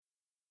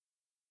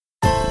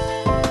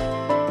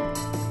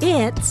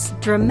It's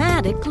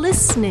Dramatic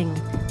Listening,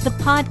 the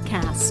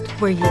podcast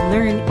where you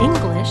learn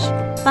English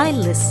by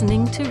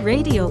listening to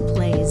radio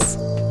plays.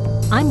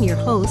 I'm your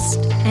host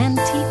and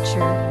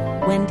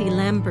teacher, Wendy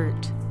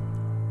Lambert.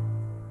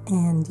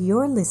 And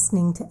you're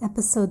listening to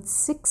episode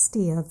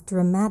 60 of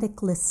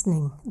Dramatic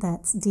Listening.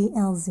 That's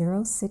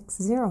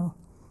DL060.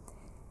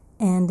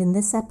 And in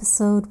this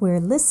episode, we're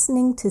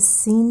listening to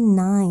Scene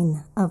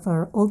 9 of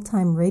our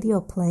old-time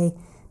radio play,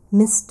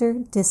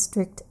 Mr.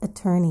 District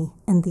Attorney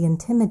and the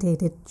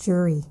Intimidated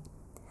Jury.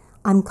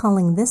 I'm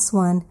calling this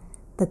one,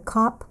 The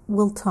Cop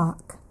Will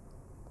Talk.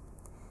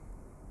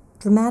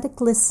 Dramatic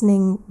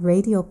listening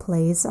radio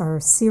plays are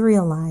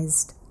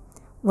serialized.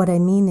 What I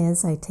mean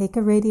is I take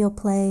a radio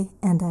play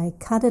and I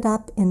cut it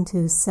up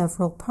into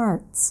several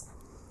parts.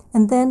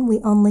 And then we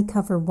only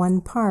cover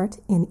one part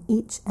in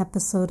each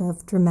episode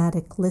of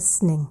Dramatic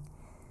Listening.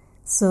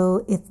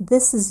 So if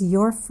this is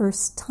your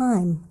first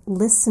time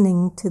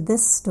listening to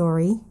this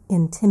story,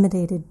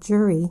 Intimidated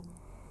Jury,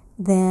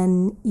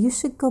 then you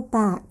should go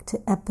back to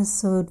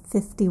episode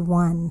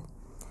 51,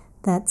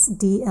 that's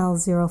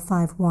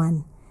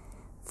DL051,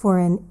 for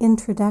an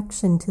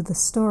introduction to the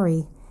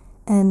story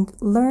and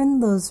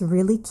learn those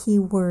really key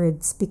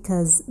words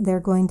because they're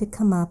going to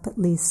come up at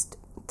least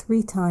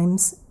 3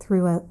 times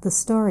throughout the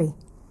story.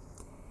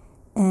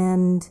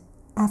 And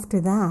after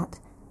that,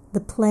 the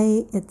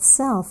play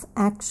itself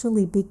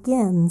actually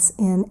begins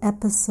in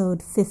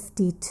episode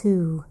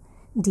 52,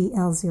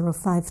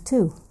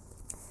 DL052.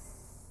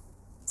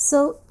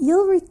 So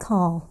you'll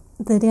recall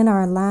that in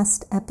our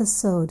last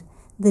episode,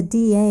 the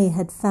DA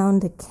had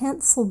found a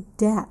canceled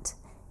debt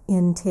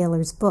in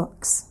Taylor's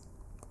books.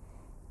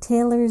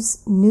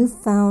 Taylor's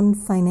newfound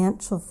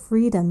financial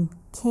freedom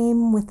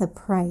came with a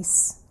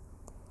price.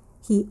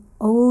 He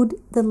owed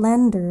the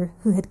lender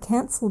who had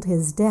canceled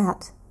his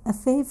debt a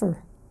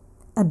favor.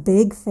 A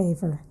big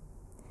favor.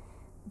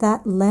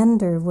 That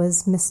lender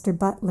was Mr.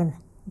 Butler,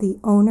 the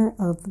owner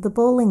of the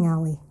bowling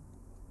alley.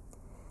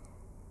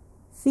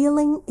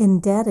 Feeling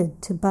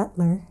indebted to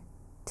Butler,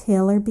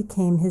 Taylor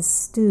became his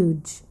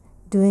stooge,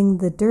 doing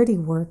the dirty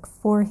work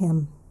for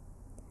him.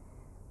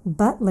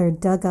 Butler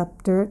dug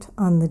up dirt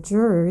on the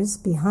jurors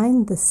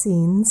behind the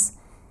scenes,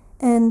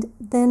 and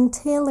then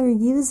Taylor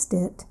used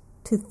it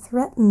to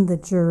threaten the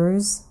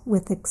jurors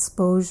with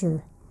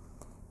exposure.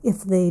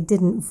 If they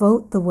didn't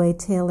vote the way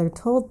Taylor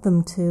told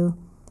them to,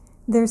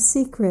 their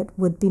secret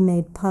would be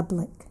made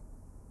public.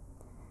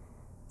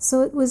 So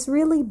it was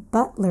really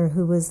Butler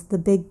who was the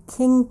big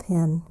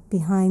kingpin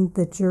behind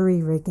the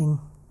jury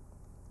rigging.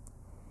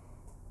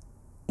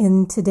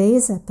 In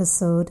today's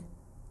episode,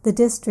 the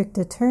district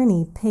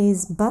attorney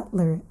pays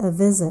Butler a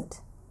visit.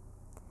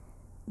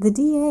 The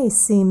DA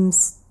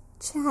seems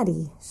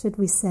chatty, should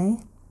we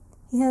say.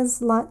 He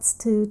has lots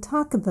to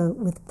talk about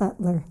with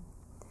Butler.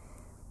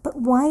 But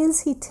why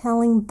is he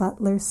telling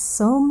Butler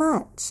so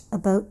much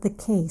about the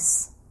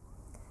case?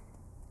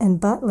 And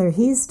Butler,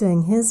 he's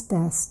doing his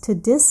best to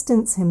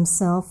distance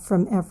himself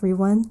from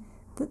everyone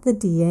that the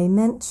DA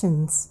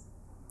mentions.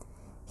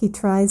 He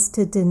tries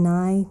to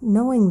deny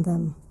knowing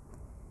them,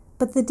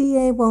 but the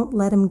DA won't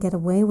let him get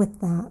away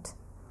with that.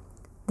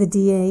 The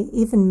DA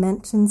even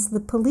mentions the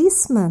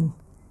policeman.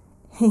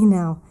 Hey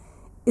now,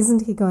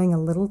 isn't he going a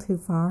little too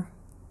far?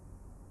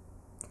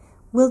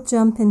 We'll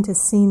jump into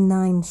Scene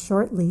 9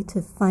 shortly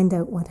to find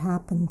out what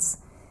happens.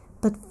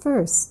 But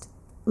first,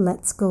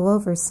 let's go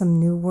over some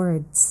new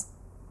words.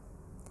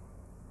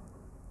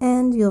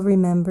 And you'll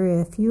remember,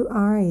 if you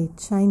are a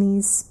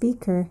Chinese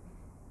speaker,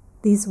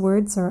 these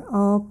words are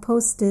all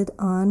posted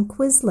on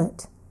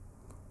Quizlet.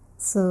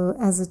 So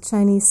as a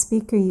Chinese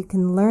speaker, you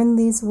can learn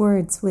these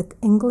words with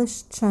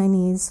English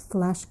Chinese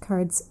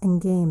flashcards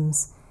and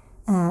games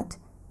at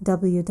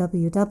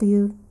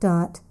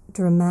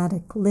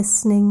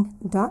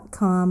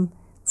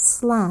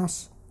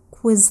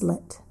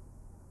www.dramaticlistening.com/Quizlet.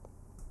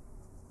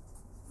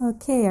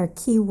 Okay, our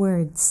key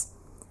words.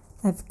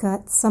 I've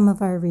got some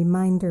of our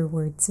reminder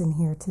words in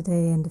here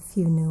today and a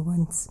few new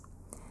ones.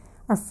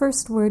 Our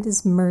first word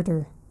is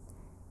murder.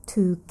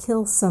 To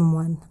kill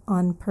someone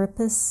on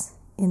purpose,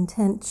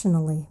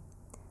 intentionally.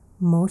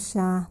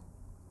 Mosha.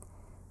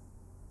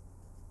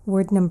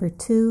 Word number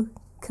 2,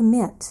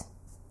 commit.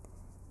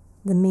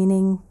 The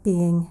meaning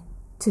being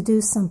to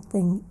do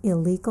something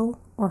illegal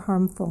or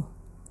harmful.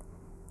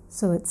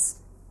 So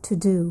it's to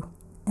do,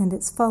 and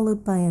it's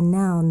followed by a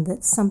noun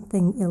that's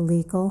something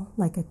illegal,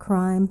 like a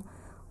crime,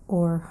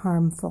 or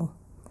harmful.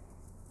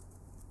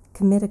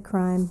 Commit a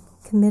crime,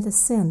 commit a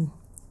sin.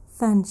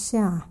 Fan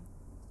xia.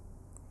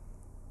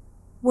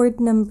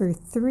 Word number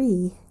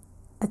 3,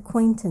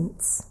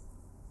 acquaintance.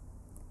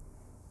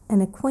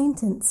 An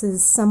acquaintance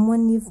is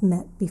someone you've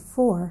met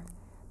before,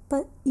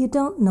 but you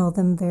don't know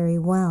them very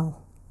well.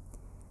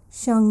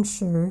 相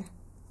识,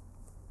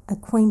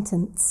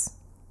 acquaintance.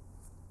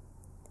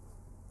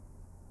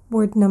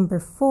 Word number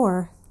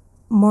 4,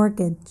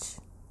 mortgage.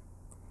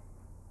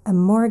 A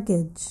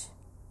mortgage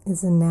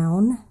is a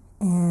noun,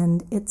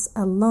 and it's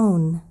a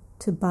loan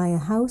to buy a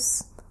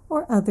house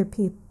or other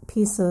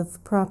piece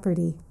of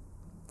property.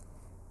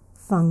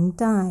 房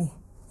贷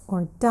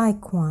or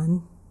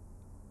daikuan.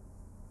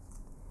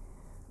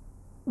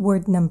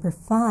 Word number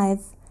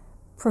 5,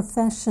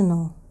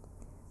 professional.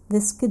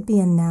 This could be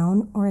a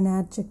noun or an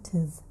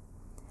adjective.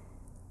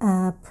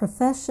 A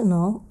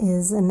professional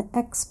is an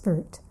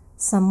expert,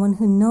 someone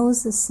who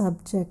knows a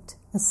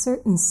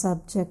certain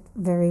subject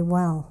very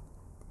well.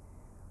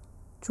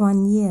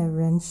 专业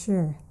人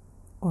士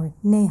or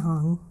内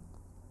行.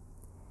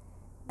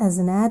 As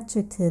an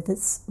adjective,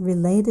 it's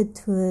related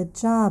to a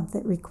job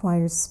that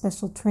requires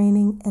special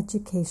training,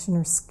 education,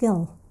 or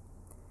skill.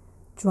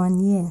 专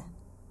业.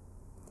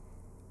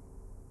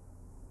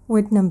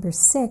 Word number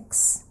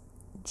 6,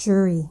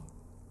 jury.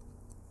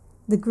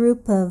 The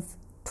group of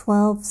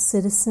 12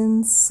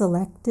 citizens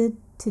selected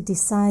to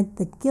decide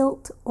the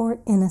guilt or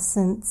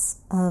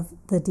innocence of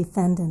the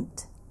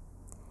defendant.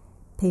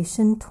 陪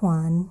审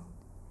团,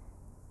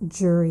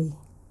 jury.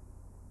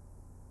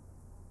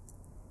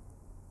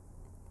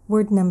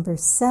 Word number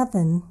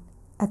 7,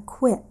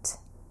 acquit.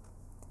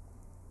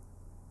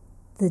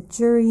 The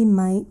jury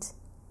might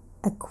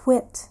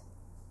acquit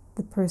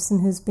the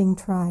person who's being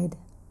tried.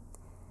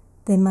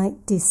 They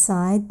might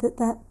decide that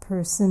that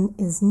person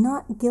is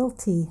not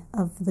guilty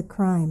of the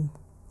crime.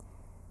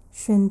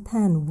 宣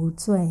判无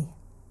罪.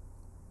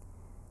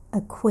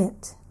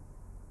 Acquit.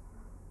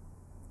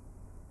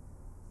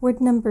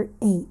 Word number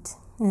 8,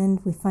 and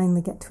we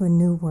finally get to a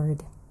new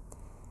word.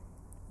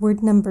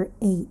 Word number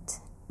 8,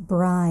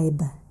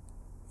 bribe.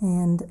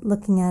 And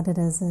looking at it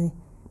as a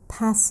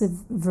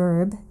passive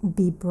verb,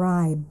 be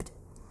bribed.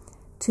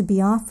 To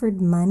be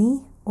offered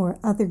money or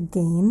other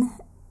gain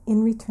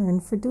in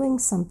return for doing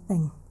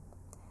something.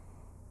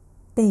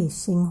 被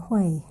行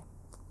贿.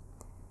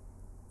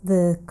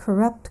 The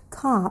corrupt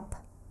cop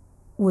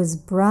was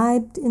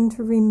bribed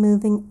into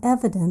removing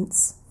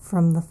evidence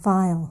from the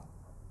file.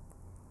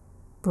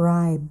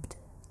 Bribed.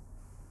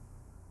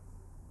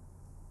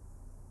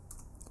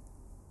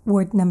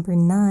 Word number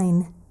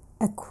 9,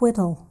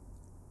 acquittal.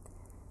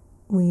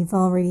 We've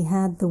already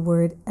had the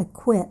word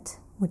acquit,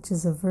 which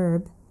is a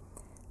verb.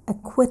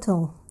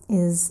 Acquittal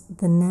is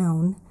the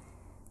noun,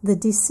 the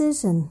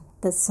decision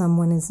that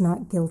someone is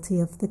not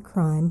guilty of the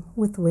crime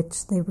with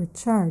which they were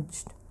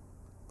charged.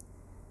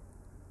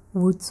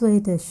 无罪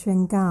的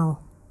宣告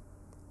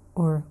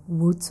or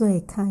无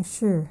罪开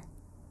释.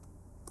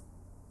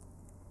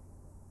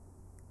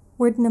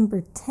 Word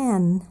number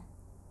 10,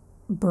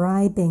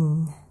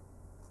 bribing.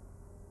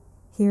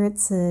 Here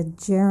it's a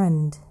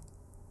gerund,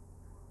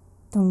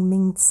 动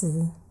名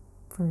词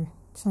for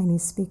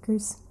Chinese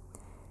speakers.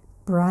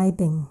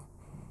 Bribing.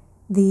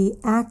 The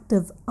act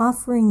of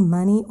offering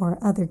money or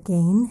other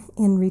gain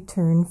in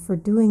return for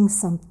doing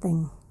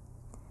something.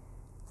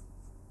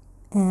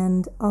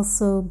 And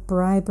also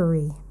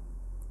bribery.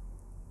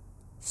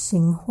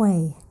 行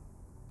贿.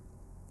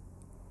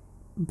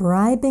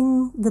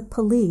 Bribing the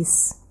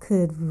police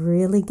could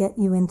really get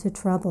you into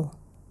trouble.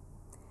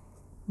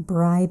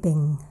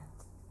 Bribing.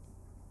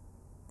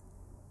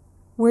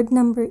 Word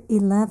number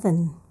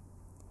 11,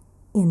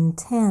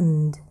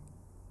 intend.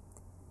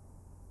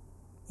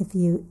 If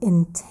you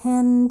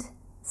intend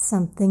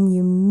something,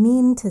 you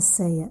mean to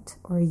say it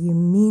or you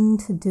mean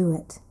to do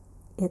it.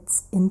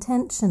 It's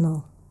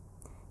intentional.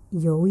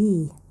 有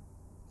意.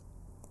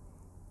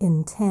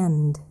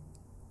 Intend.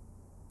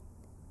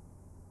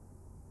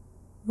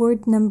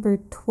 Word number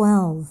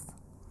 12,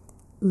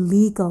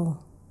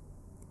 legal.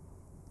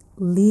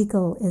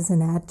 Legal is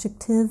an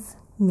adjective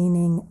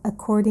meaning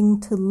according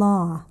to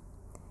law.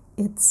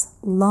 It's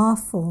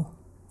lawful.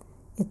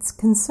 It's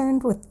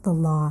concerned with the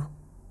law.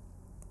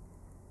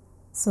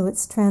 So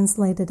it's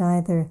translated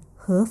either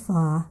合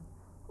法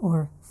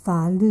or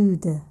法律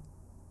的.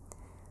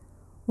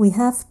 We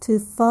have to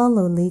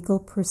follow legal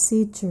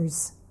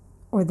procedures,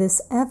 or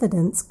this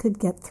evidence could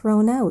get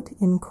thrown out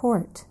in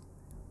court.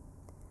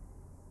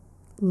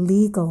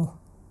 Legal.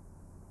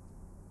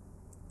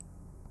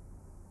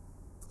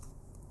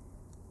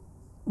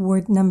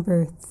 Word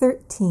number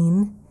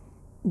 13,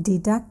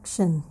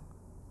 deduction.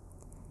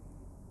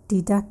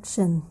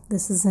 Deduction.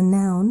 This is a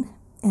noun,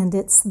 and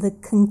it's the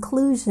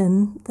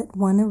conclusion that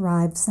one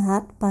arrives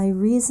at by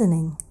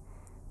reasoning,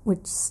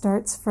 which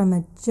starts from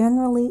a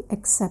generally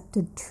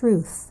accepted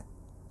truth.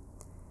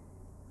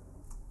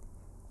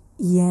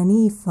 演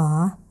绎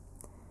法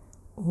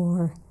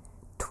or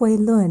推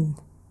论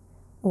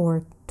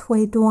or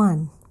推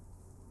断.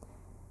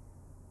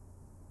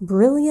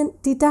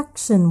 Brilliant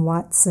deduction,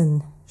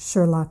 Watson,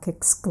 Sherlock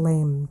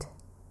exclaimed.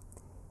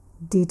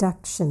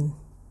 Deduction.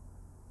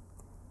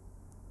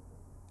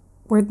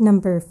 Word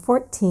number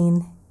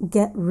 14,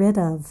 get rid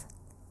of.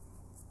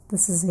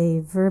 This is a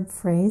verb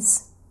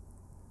phrase.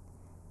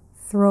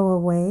 Throw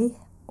away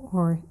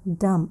or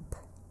dump.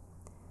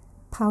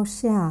 抛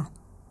下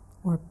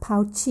or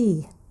抛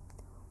弃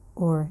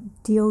or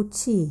丢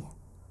弃.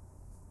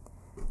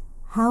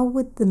 How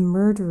would the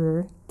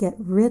murderer get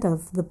rid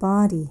of the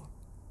body?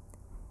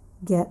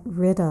 Get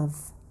rid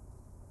of.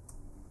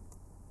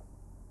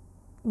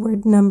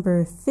 Word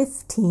number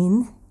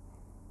 15,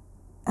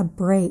 a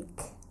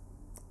break.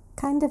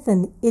 Kind of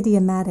an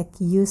idiomatic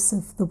use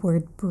of the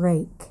word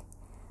break.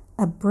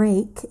 A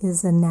break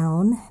is a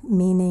noun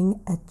meaning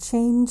a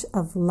change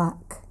of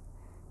luck.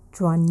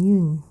 Juan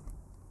yun.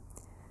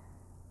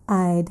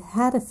 I'd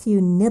had a few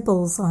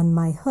nibbles on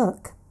my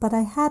hook, but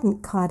I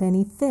hadn't caught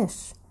any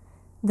fish.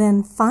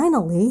 Then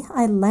finally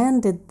I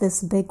landed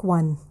this big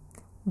one.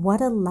 What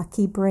a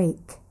lucky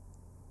break.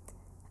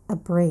 A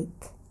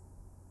break.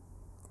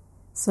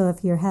 So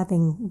if you're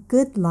having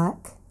good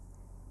luck,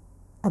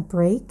 a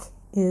break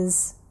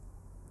is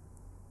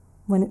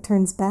when it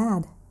turns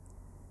bad.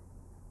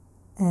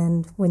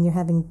 And when you're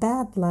having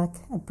bad luck,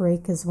 a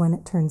break is when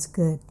it turns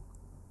good.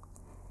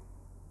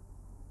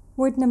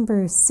 Word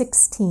number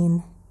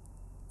 16,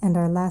 and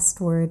our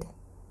last word,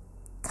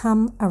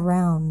 come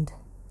around.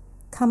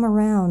 Come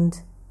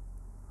around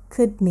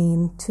could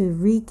mean to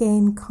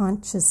regain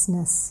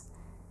consciousness,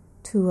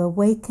 to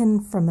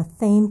awaken from a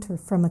faint or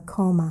from a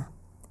coma.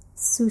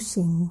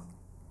 Sushing.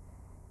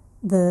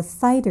 The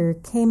fighter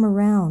came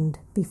around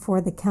before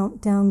the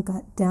countdown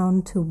got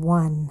down to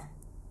 1.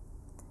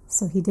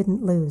 So he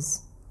didn't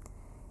lose.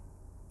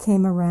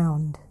 Came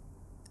around,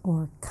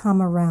 or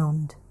come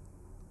around.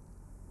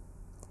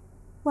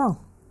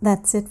 Well,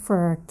 that's it for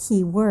our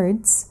key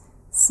words.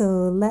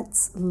 So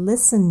let's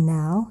listen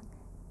now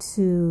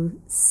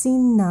to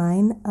Scene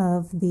 9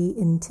 of The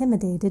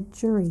Intimidated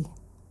Jury.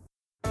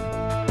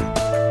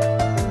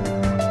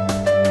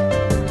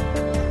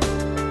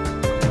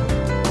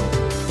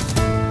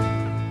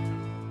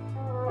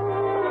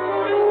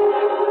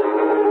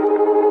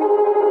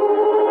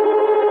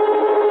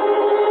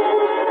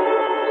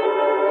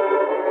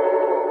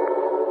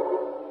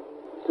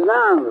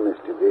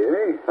 Mr.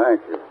 Beery.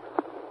 Thank you.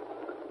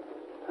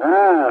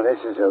 This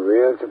is a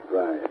real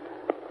surprise.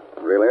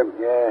 Really?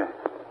 Yeah.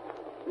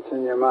 What's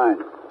in your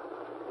mind?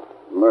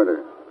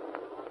 Murder.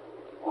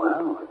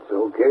 Well, it's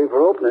okay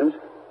for openers.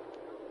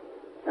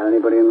 Got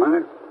anybody in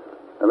mind?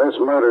 Now, this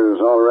murder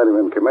has already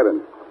been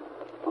committed.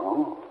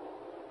 Oh.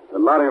 The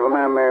body of a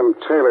man named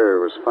Taylor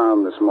was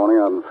found this morning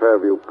out in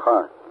Fairview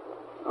Park.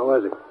 How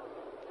was it?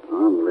 I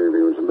believe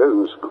he was a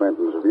business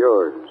acquaintance of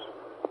yours.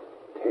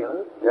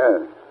 Taylor?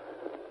 Yes.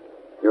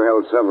 You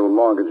held several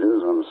mortgages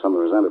on some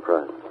of his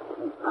enterprises.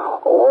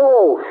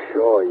 Oh,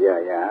 sure.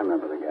 Yeah, I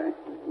remember the guy.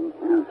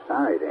 I'm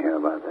sorry to hear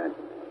about that.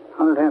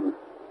 How did it happen?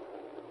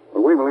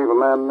 Well, we believe a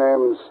man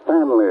named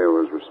Stanley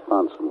was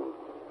responsible.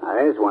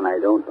 There's one I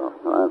don't know.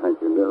 I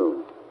think you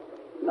do.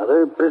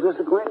 Another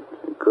business acquaintance?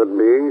 It could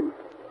be.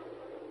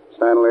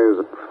 Stanley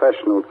is a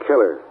professional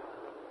killer.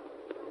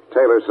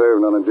 Taylor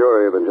served on a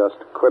jury that just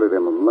acquitted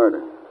him of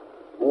murder.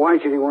 Why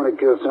should he want to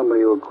kill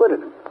somebody who acquitted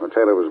him? Well,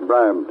 Taylor was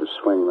bribed to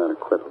swing that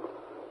acquittal.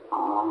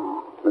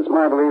 Oh. It's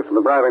my belief that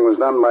the bribing was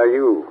done by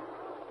you.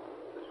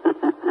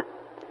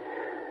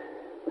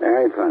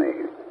 Very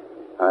funny.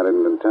 I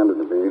didn't intend it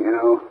to be. You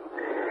know,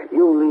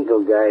 you legal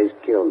guys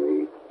kill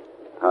me.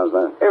 How's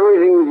that?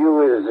 Everything with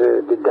you is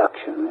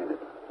deduction, isn't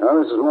it?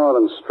 No, this is more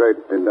than straight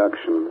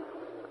deduction.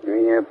 You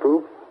ain't have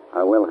proof?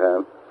 I will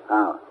have.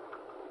 How?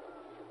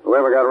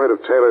 Whoever got rid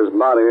of Taylor's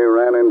body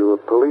ran into a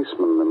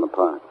policeman in the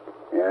park.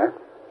 Yeah?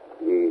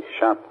 He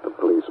shot the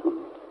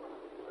policeman.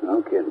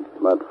 No kidding.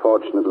 But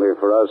fortunately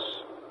for us,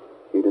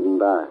 he didn't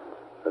die.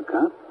 The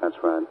cop? That's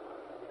right.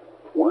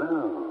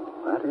 Well,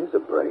 that is a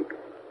break.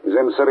 He's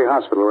in City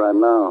Hospital right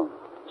now,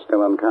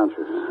 still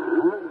unconscious.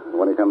 Uh-huh.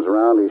 When he comes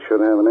around, he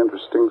should have an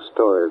interesting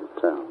story to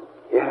tell.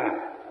 Yeah.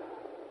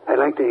 I'd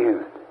like to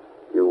hear it.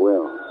 You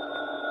will.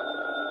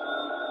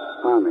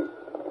 Tommy.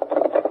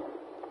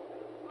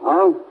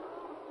 Oh?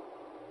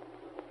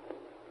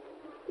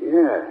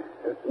 Yeah.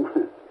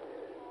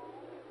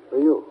 For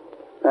you.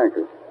 Thank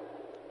you.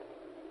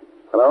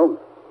 Hello?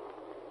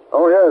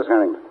 Oh, yes,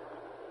 Harrington.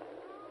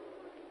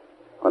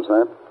 What's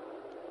that?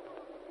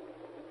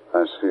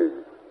 I see.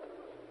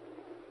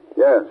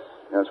 Yes,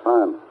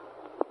 fine.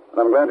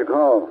 But I'm glad you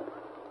called.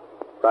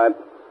 Right.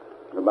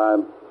 Goodbye.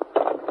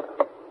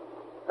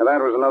 And that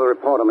was another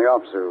report on the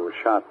officer who was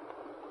shot.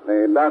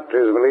 The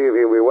doctors believe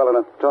he'll be well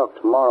enough to talk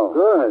tomorrow.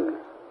 Good.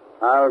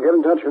 I'll get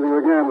in touch with you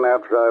again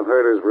after I've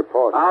heard his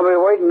report. I'll be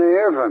waiting to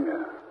hear from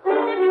you.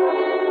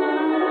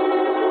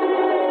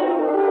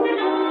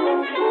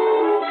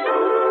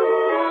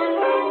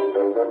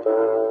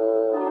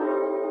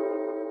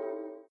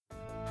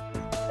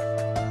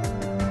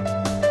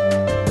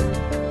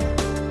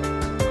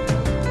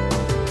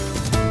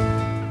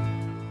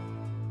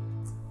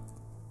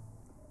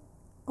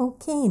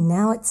 Okay,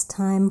 now it's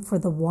time for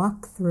the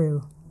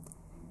walkthrough.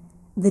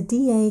 The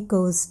DA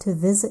goes to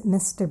visit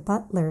Mr.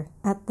 Butler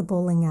at the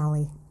bowling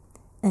alley,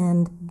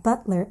 and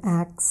Butler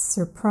acts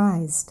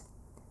surprised.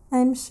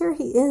 I'm sure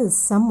he is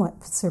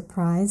somewhat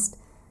surprised,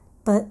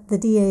 but the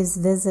DA's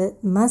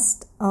visit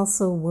must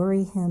also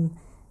worry him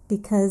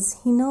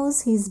because he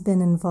knows he's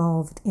been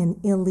involved in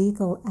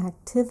illegal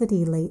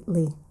activity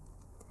lately.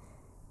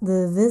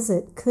 The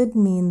visit could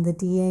mean the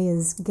DA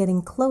is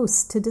getting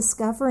close to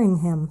discovering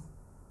him.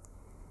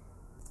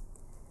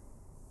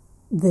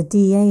 The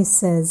DA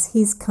says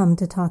he's come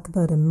to talk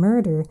about a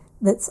murder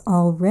that's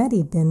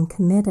already been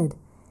committed.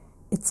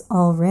 It's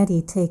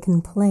already taken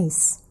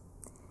place.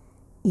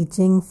 I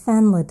jing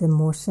fan le de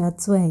mo sha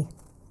zui.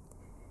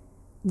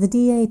 The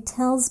DA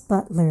tells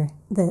Butler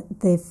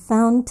that they've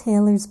found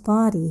Taylor's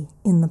body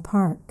in the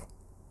park.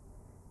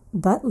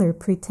 Butler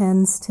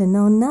pretends to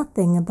know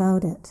nothing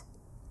about it.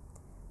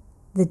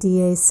 The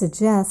DA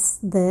suggests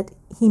that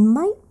he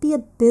might be a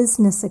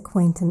business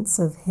acquaintance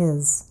of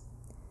his.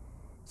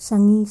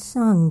 生意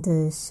上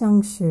的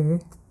相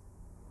识.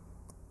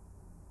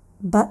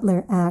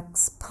 Butler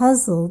acts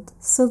puzzled,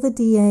 so the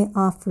DA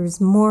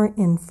offers more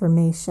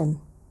information.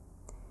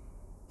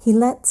 He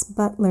lets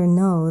Butler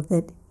know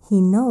that he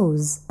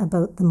knows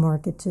about the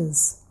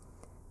mortgages,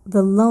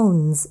 the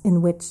loans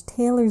in which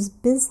Taylor's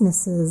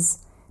businesses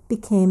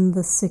became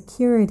the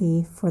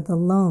security for the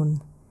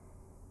loan,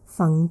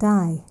 Feng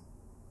Dai,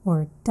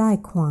 or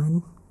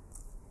Daiquan.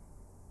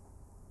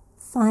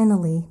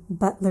 Finally,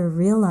 Butler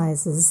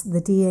realizes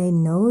the DA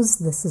knows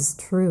this is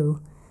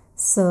true,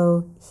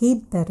 so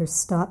he'd better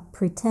stop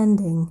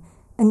pretending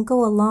and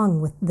go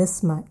along with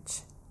this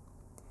much.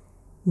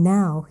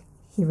 Now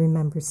he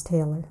remembers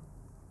Taylor.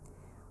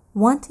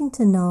 Wanting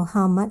to know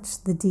how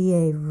much the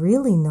DA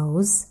really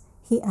knows,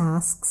 he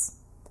asks,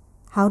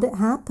 "How'd it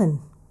happen?"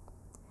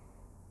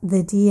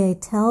 The DA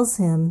tells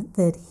him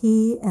that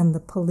he and the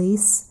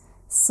police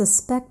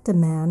suspect a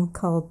man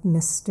called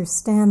Mr.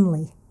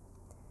 Stanley.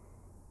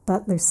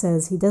 Butler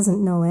says he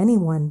doesn't know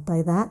anyone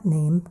by that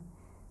name,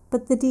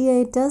 but the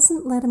DA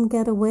doesn't let him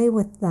get away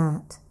with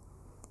that.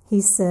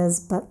 He says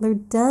Butler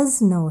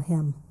does know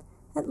him,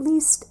 at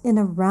least in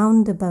a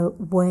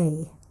roundabout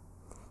way.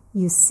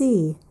 You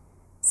see,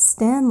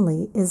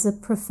 Stanley is a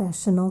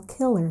professional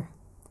killer,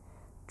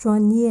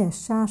 专业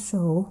杀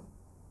手,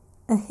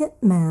 a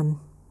hitman.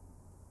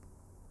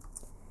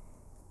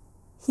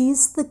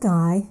 He's the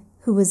guy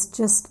who was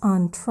just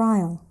on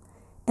trial,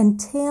 and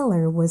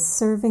Taylor was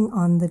serving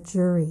on the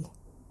jury.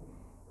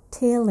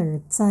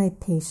 Taylor 在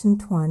陪审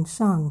团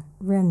上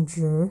任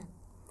职.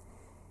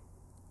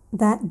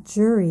 That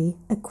jury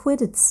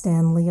acquitted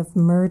Stanley of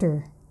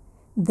murder.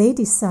 They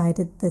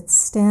decided that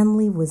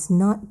Stanley was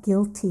not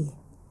guilty.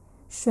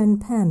 宣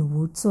判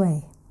无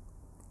罪.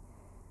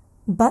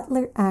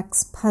 Butler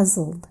acts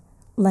puzzled,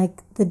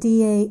 like the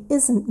DA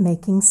isn't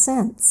making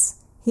sense.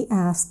 He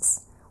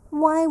asks,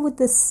 why would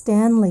the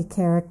Stanley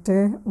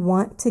character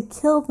want to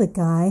kill the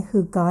guy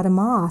who got him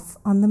off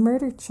on the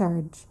murder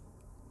charge?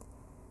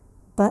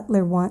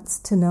 Butler wants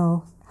to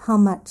know how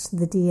much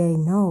the DA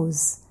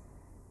knows.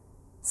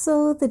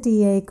 So the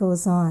DA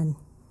goes on.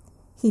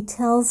 He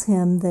tells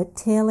him that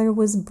Taylor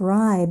was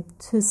bribed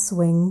to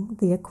swing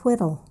the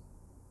acquittal.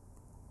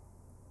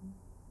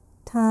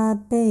 他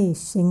被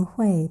行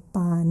贿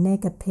把那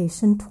个陪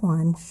审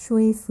团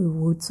说服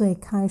无罪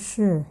开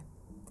释.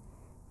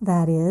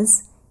 That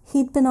is,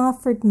 he'd been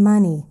offered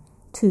money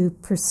to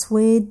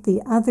persuade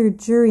the other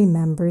jury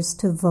members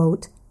to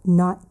vote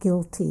not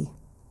guilty.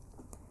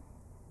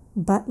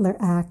 Butler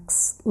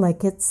acts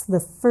like it's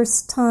the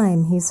first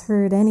time he's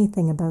heard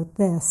anything about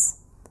this.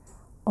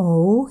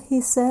 Oh,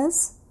 he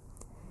says.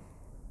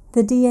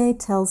 The DA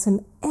tells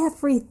him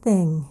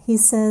everything. He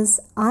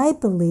says, I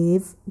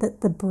believe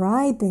that the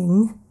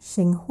bribing,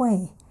 行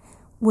贿,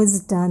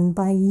 was done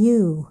by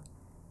you.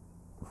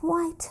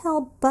 Why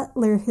tell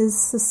Butler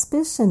his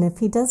suspicion if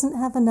he doesn't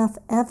have enough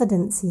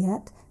evidence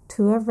yet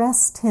to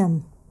arrest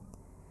him?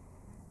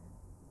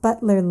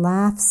 Butler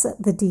laughs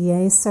at the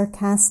DA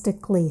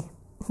sarcastically.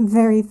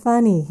 Very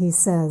funny, he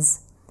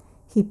says.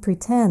 He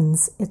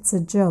pretends it's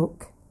a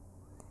joke.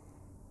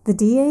 The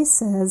DA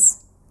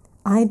says,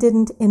 I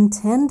didn't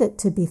intend it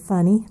to be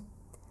funny.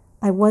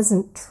 I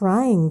wasn't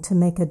trying to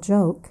make a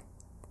joke.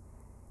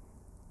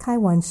 开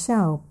玩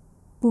笑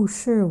不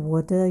是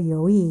我的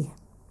有意.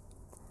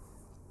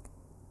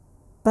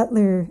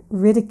 Butler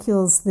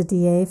ridicules the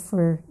DA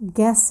for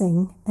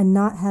guessing and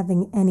not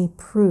having any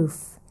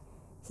proof.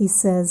 He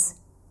says,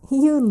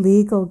 you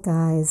legal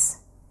guys.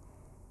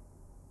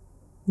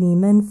 你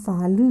们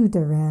法律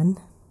的人,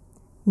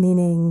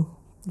 meaning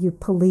you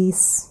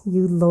police,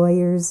 you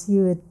lawyers,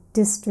 you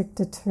district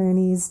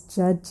attorneys,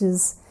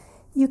 judges,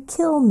 you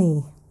kill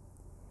me.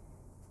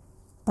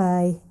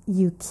 By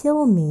you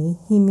kill me,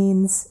 he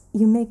means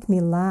you make me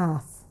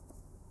laugh.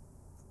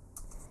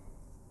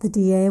 The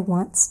DA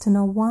wants to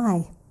know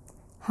why.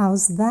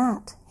 How's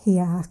that? He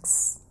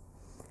asks.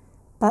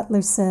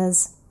 Butler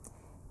says,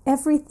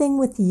 everything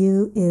with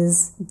you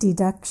is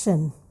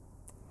deduction.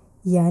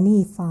 演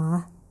绎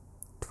法,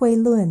 推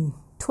论,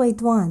 推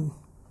断.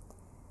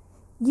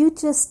 You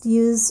just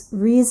use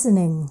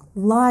reasoning,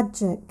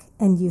 logic,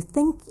 and you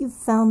think you've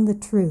found the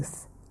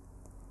truth.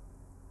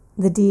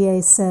 The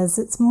DA says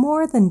it's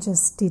more than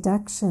just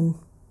deduction.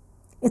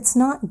 It's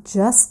not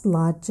just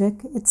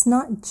logic. It's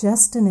not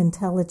just an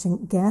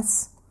intelligent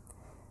guess.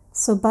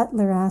 So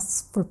Butler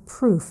asks for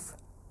proof.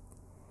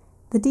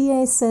 The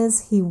DA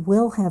says he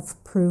will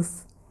have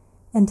proof,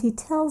 and he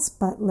tells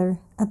Butler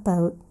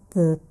about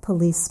the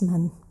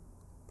policeman.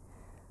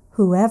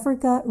 Whoever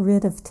got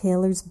rid of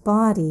Taylor's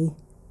body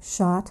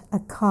shot a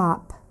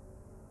cop.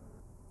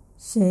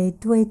 谁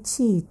堆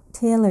砌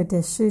Taylor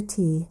的尸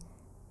体，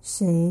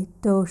谁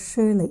都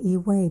是了一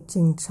位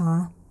警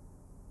察.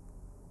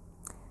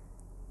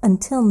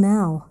 Until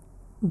now,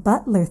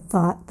 Butler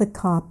thought the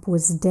cop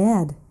was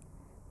dead,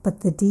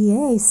 but the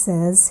DA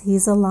says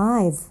he's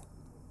alive.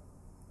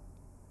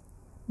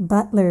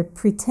 Butler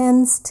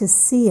pretends to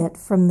see it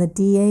from the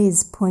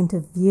DA's point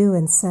of view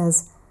and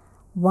says,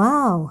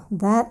 "Wow,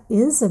 that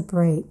is a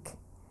break.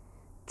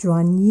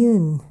 Juan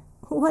Yun,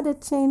 what a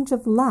change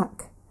of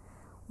luck.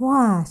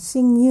 Wow,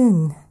 Xing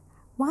Yun,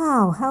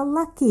 wow, how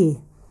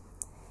lucky."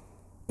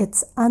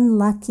 It's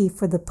unlucky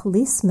for the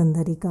policeman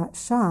that he got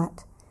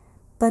shot,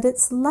 but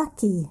it's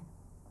lucky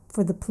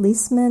for the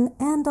policeman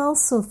and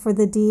also for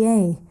the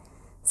DA,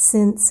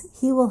 since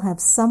he will have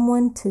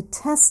someone to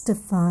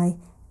testify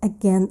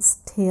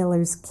against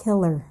Taylor's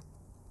killer.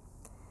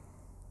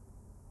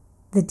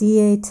 The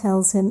DA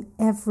tells him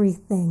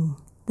everything,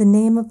 the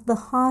name of the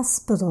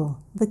hospital,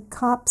 the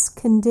cop's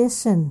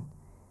condition.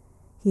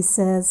 He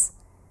says,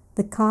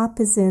 the cop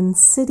is in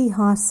City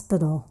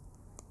Hospital.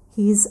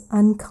 He's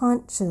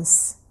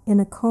unconscious, in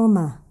a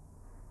coma.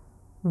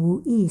 无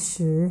意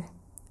识,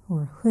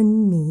 or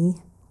昏迷.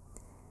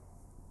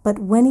 But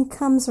when he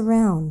comes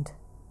around,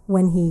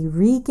 when he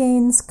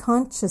regains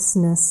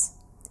consciousness,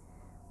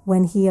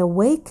 when he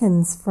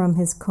awakens from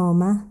his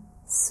coma,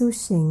 苏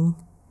醒,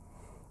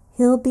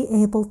 he'll be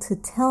able to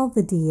tell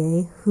the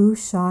DA who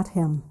shot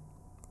him.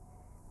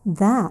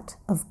 That,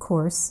 of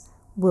course,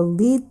 will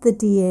lead the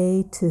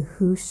DA to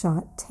who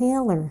shot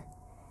Taylor,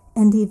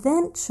 and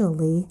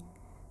eventually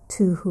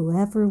to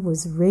whoever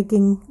was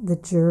rigging the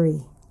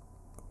jury.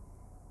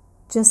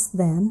 Just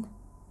then,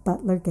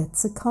 Butler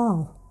gets a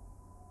call.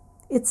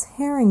 It's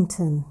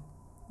Harrington,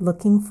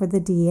 looking for the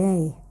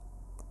DA.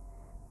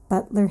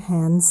 Butler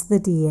hands the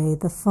DA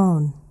the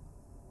phone.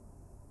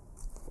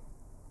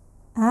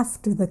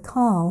 After the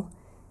call,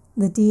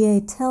 the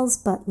DA tells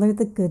Butler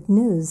the good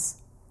news.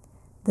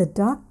 The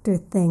doctor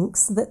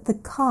thinks that the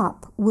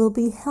cop will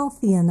be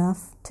healthy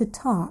enough to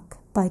talk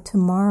by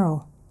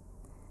tomorrow.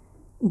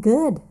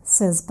 Good,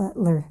 says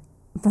Butler,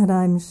 but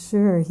I'm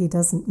sure he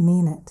doesn't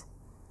mean it.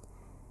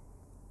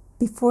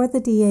 Before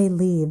the DA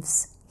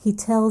leaves, he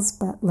tells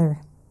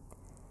Butler,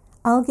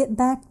 I'll get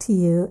back to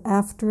you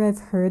after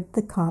I've heard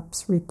the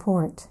cop's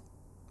report.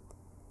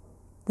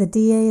 The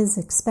DA is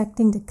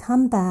expecting to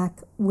come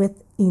back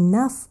with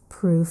enough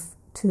proof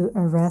to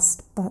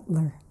arrest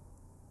Butler.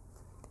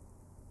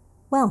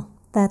 Well,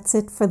 that's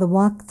it for the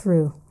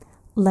walkthrough.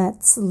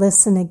 Let's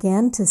listen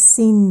again to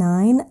Scene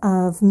 9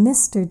 of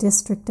Mr.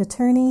 District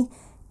Attorney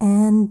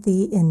and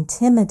the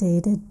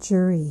Intimidated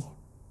Jury.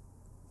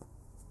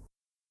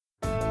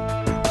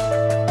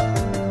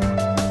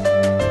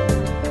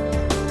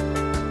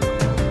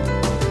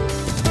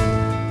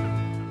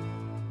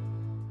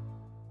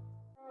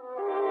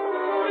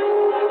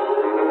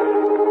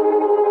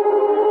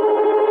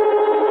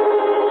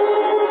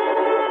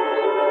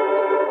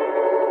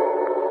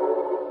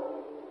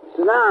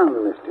 Sit down,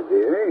 Mr.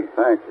 Beery.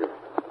 Thank you.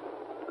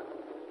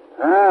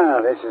 Ah,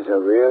 this is a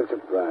real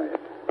surprise.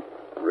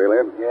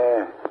 Really?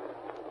 Yeah.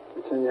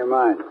 What's in your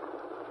mind?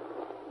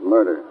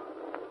 Murder.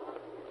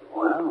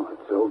 Well,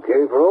 it's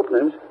okay for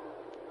openers.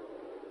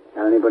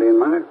 Got anybody in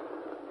mind?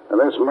 Now,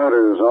 this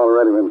murder has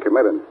already been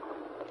committed.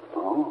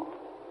 Oh.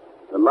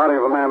 The body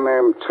of a man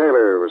named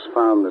Taylor was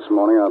found this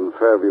morning out in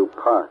Fairview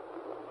Park.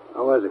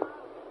 How was it?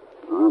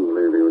 I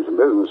believe he was a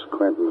business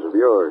acquaintance of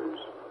yours.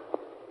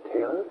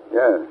 Taylor?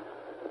 Yes.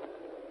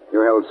 You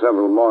held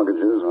several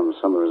mortgages on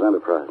some of his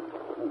enterprises.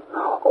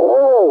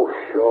 Oh,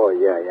 sure.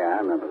 Yeah,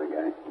 I remember the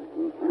guy.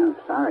 I'm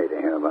sorry to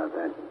hear about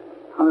that.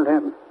 How did it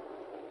happen?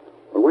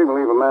 Well, we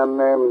believe a man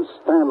named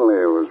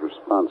Stanley was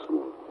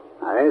responsible.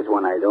 Now, there's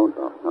one I don't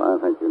know. Well,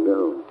 I think you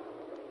do.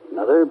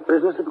 Another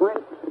business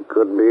acquaintance? It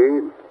could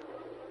be.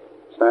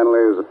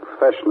 Stanley is a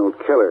professional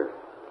killer.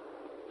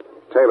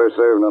 Taylor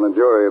served on a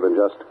jury that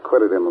just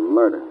acquitted him of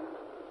murder.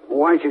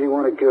 Why should he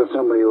want to kill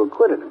somebody who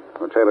acquitted him?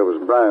 Well, Taylor was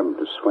bribed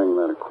to swing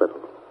that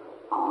acquittal.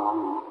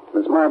 Oh.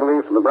 It's my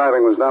belief that the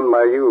bribing was done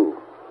by you.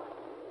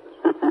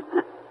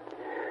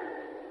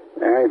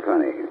 Very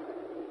funny.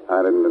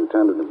 I didn't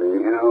intend it to be.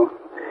 You know,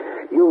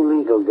 you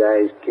legal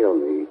guys kill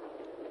me.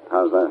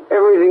 How's that?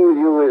 Everything with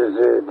you is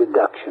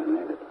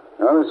deduction, isn't it?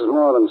 No, this is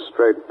more than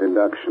straight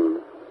deduction.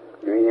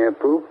 You ain't have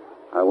proof?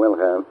 I will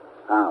have.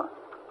 How?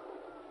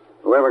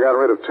 Whoever got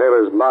rid of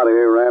Taylor's body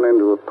ran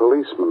into a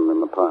policeman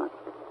in the park.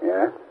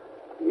 Yeah?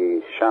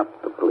 He shot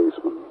the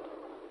policeman.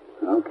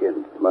 No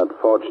kidding. But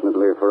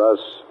fortunately for us,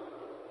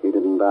 he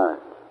didn't die.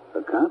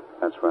 The cop?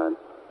 That's right.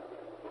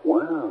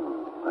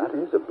 Well, that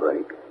is a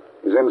break.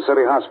 He's in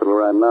City Hospital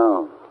right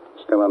now,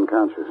 still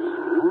unconscious.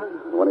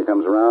 Uh-huh. When he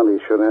comes around, he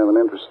should have an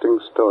interesting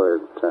story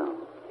to tell.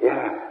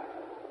 Yeah.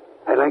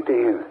 I'd like to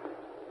hear it.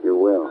 You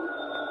will.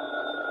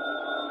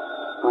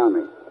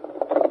 Tommy.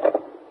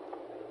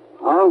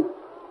 Oh?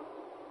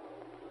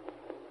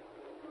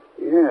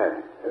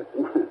 Yeah.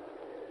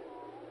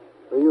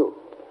 For you.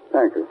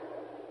 Thank you.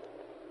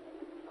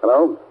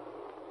 Hello?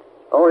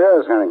 Oh,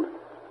 yes, Harrington.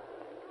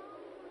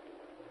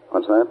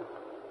 What's that?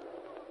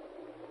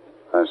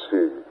 I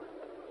see.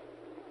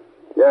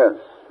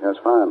 Yes,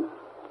 fine.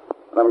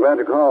 But I'm glad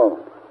you called.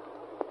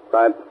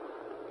 Right.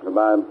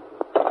 Goodbye.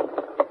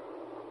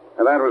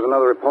 That was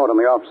another report on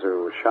the officer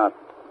who was shot.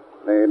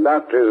 The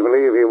doctors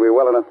believe he'll be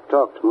well enough to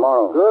talk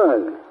tomorrow.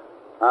 Good.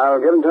 I'll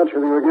get in touch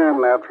with you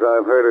again after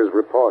I've heard his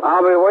report.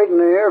 I'll be waiting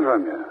to hear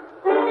from you.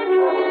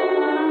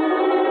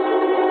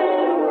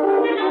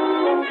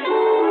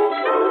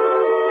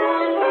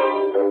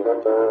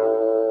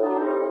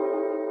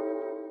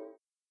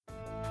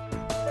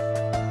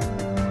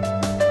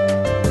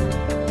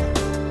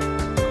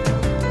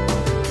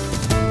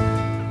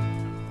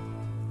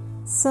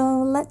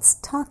 So let's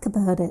talk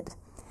about it.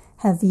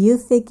 Have you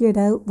figured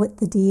out what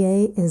the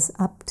DA is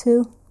up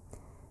to?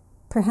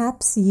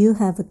 Perhaps you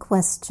have a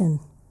question.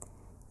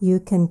 You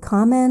can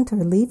comment or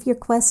leave your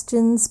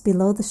questions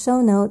below the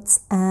show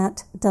notes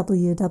at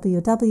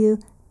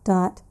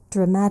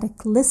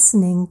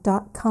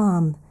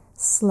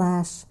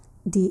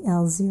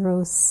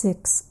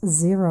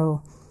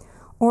www.dramaticlistening.com/DL060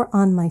 or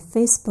on my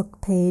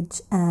Facebook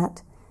page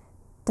at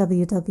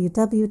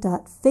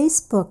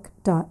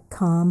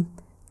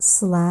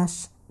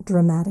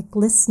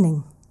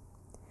www.facebook.com/dramaticlistening.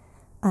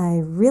 I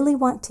really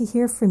want to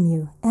hear from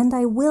you, and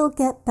I will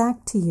get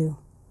back to you.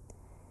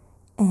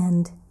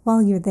 And while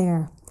you're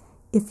there,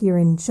 if you're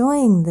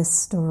enjoying this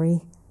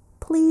story,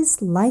 please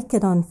like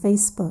it on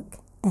Facebook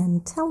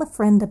and tell a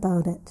friend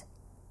about it.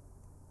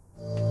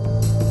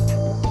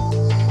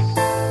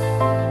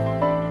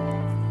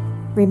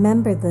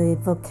 Remember, the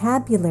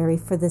vocabulary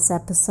for this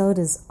episode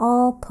is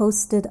all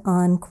posted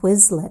on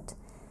Quizlet.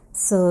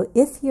 So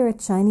if you're a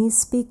Chinese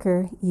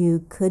speaker,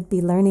 you could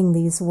be learning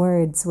these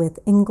words with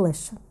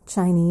English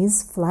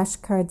Chinese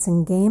flashcards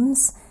and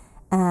games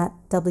at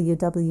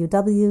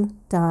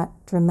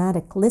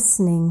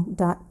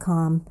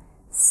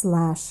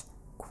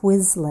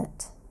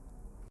www.dramaticlistening.com/Quizlet.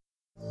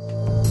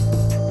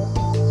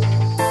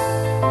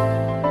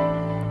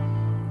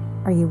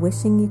 Are you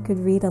wishing you could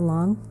read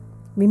along?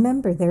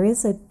 Remember, there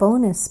is a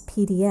bonus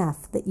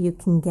PDF that you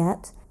can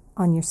get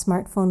on your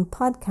smartphone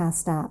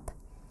podcast app.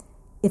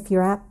 If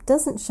your app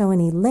doesn't show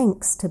any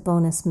links to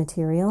bonus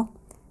material,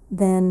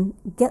 then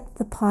get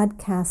the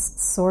Podcast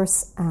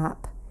Source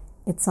app.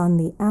 It's on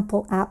the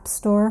Apple App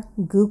Store,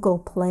 Google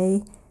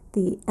Play,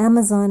 the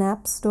Amazon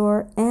App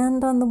Store,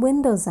 and on the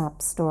Windows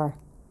App Store.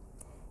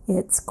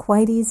 It's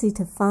quite easy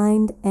to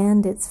find,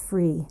 and it's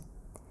free.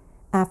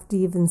 After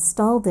you've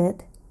installed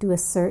it, do a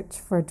search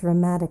for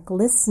Dramatic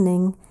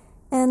Listening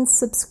and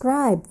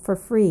subscribe for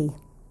free.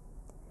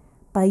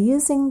 By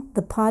using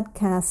the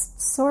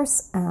Podcast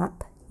Source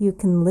app, you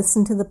can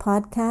listen to the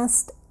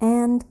podcast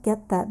and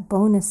get that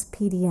bonus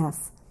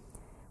PDF,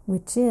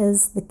 which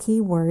is the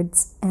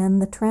keywords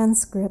and the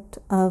transcript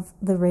of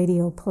the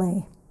radio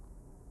play.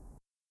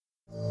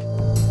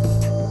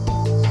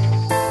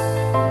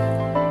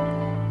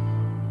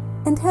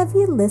 And have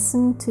you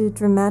listened to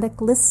Dramatic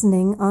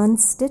Listening on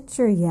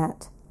Stitcher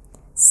yet?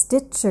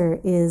 Stitcher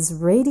is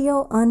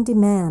radio on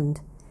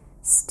demand.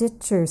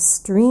 Stitcher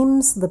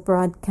streams the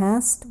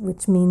broadcast,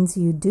 which means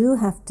you do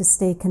have to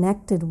stay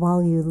connected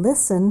while you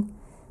listen,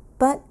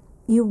 but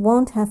you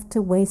won't have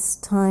to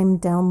waste time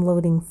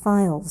downloading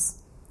files,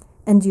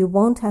 and you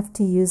won't have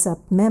to use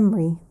up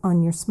memory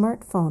on your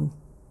smartphone.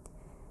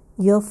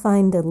 You'll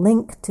find a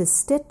link to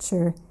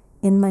Stitcher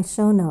in my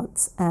show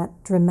notes at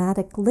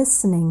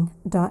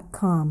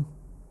dramaticlistening.com.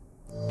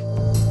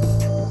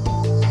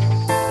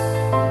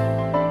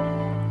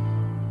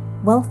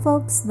 Well,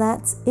 folks,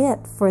 that's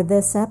it for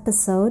this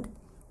episode.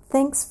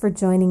 Thanks for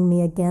joining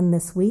me again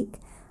this week.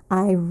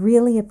 I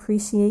really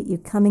appreciate you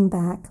coming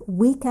back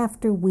week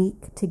after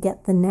week to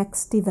get the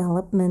next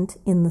development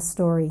in the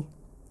story.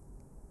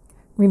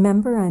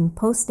 Remember, I'm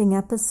posting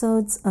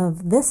episodes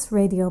of this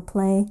radio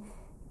play,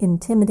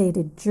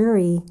 Intimidated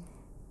Jury,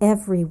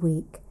 every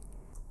week.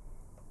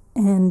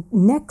 And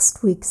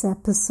next week's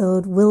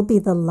episode will be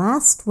the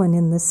last one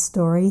in this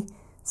story,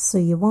 so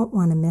you won't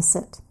want to miss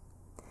it.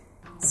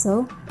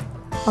 So,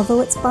 although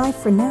it's bye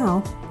for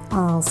now,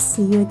 I'll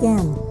see you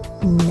again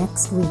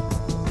next week.